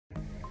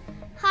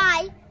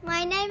Hi,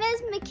 my name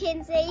is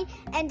Mckenzie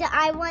and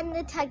I won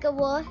the Tug of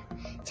War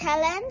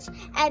challenge,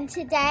 and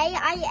today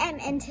I am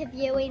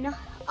interviewing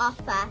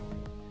Ofa.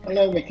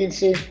 Hello,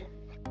 Mckenzie.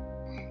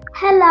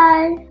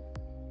 Hello.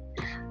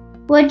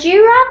 Would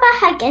you rather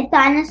hug a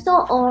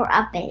dinosaur or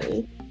a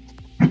bee?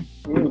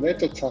 Oh,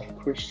 that's a tough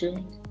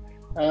question.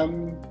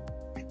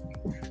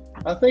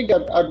 I think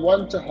I'd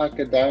want to hug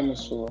a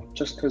dinosaur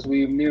just because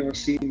we've never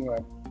seen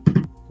one.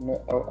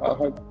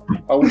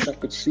 I wish I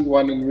could see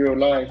one in real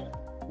life.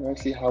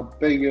 See how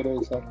big it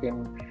is. I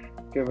can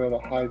give it a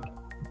hug.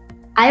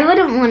 I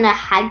wouldn't want to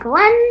hug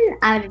one.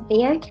 I would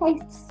be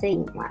okay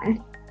seeing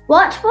one.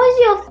 What was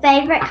your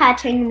favourite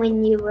cartoon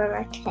when you were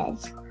a kid?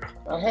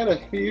 I had a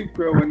few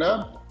growing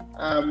up.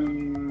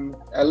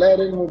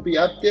 Aladdin will be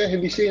up there.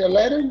 Have you seen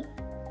Aladdin?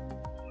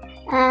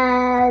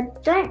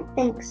 Don't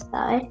think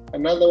so.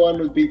 Another one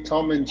would be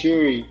Tom and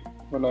Jerry.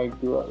 When I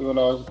grew up, when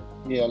I was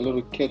a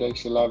little kid, I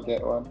used to love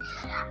that one.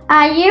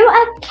 Are you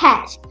a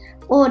cat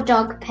or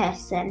dog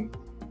person?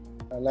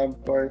 I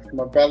love both.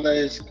 My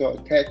brother's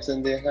got cats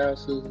in their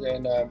houses,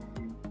 and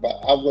but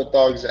I've got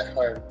dogs at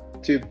home.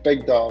 2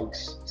 big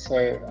dogs, so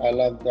I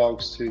love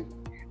dogs too.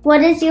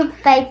 What is your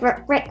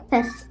favourite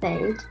breakfast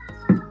food?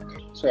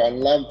 So I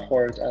love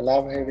porridge. I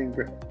love having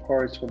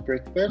porridge for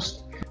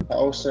breakfast. I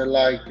also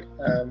like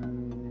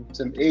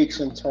some eggs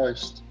and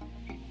toast.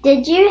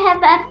 Did you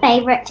have a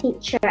favourite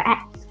teacher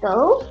at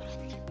school?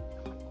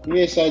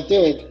 Yes, I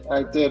did.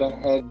 I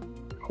had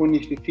Huni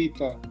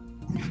Fifita.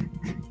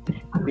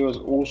 He was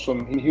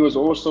awesome. He was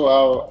also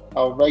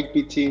our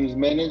rugby team's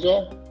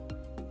manager.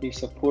 He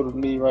supported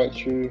me right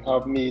through,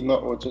 helped me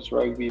not just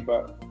rugby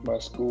but my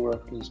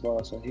schoolwork as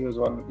well. So he was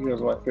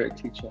my favorite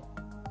teacher.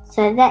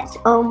 So that's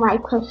all my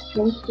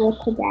questions for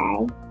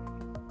today.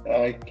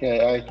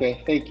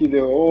 Okay. Thank you.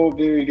 They were all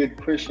very good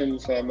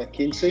questions,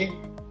 Mckenzie.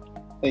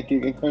 Thank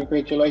you and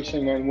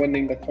congratulations on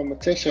winning the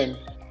competition.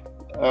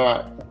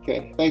 Alright,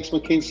 okay. Thanks,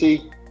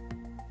 Mckenzie.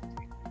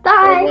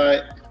 Bye.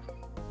 Bye-bye.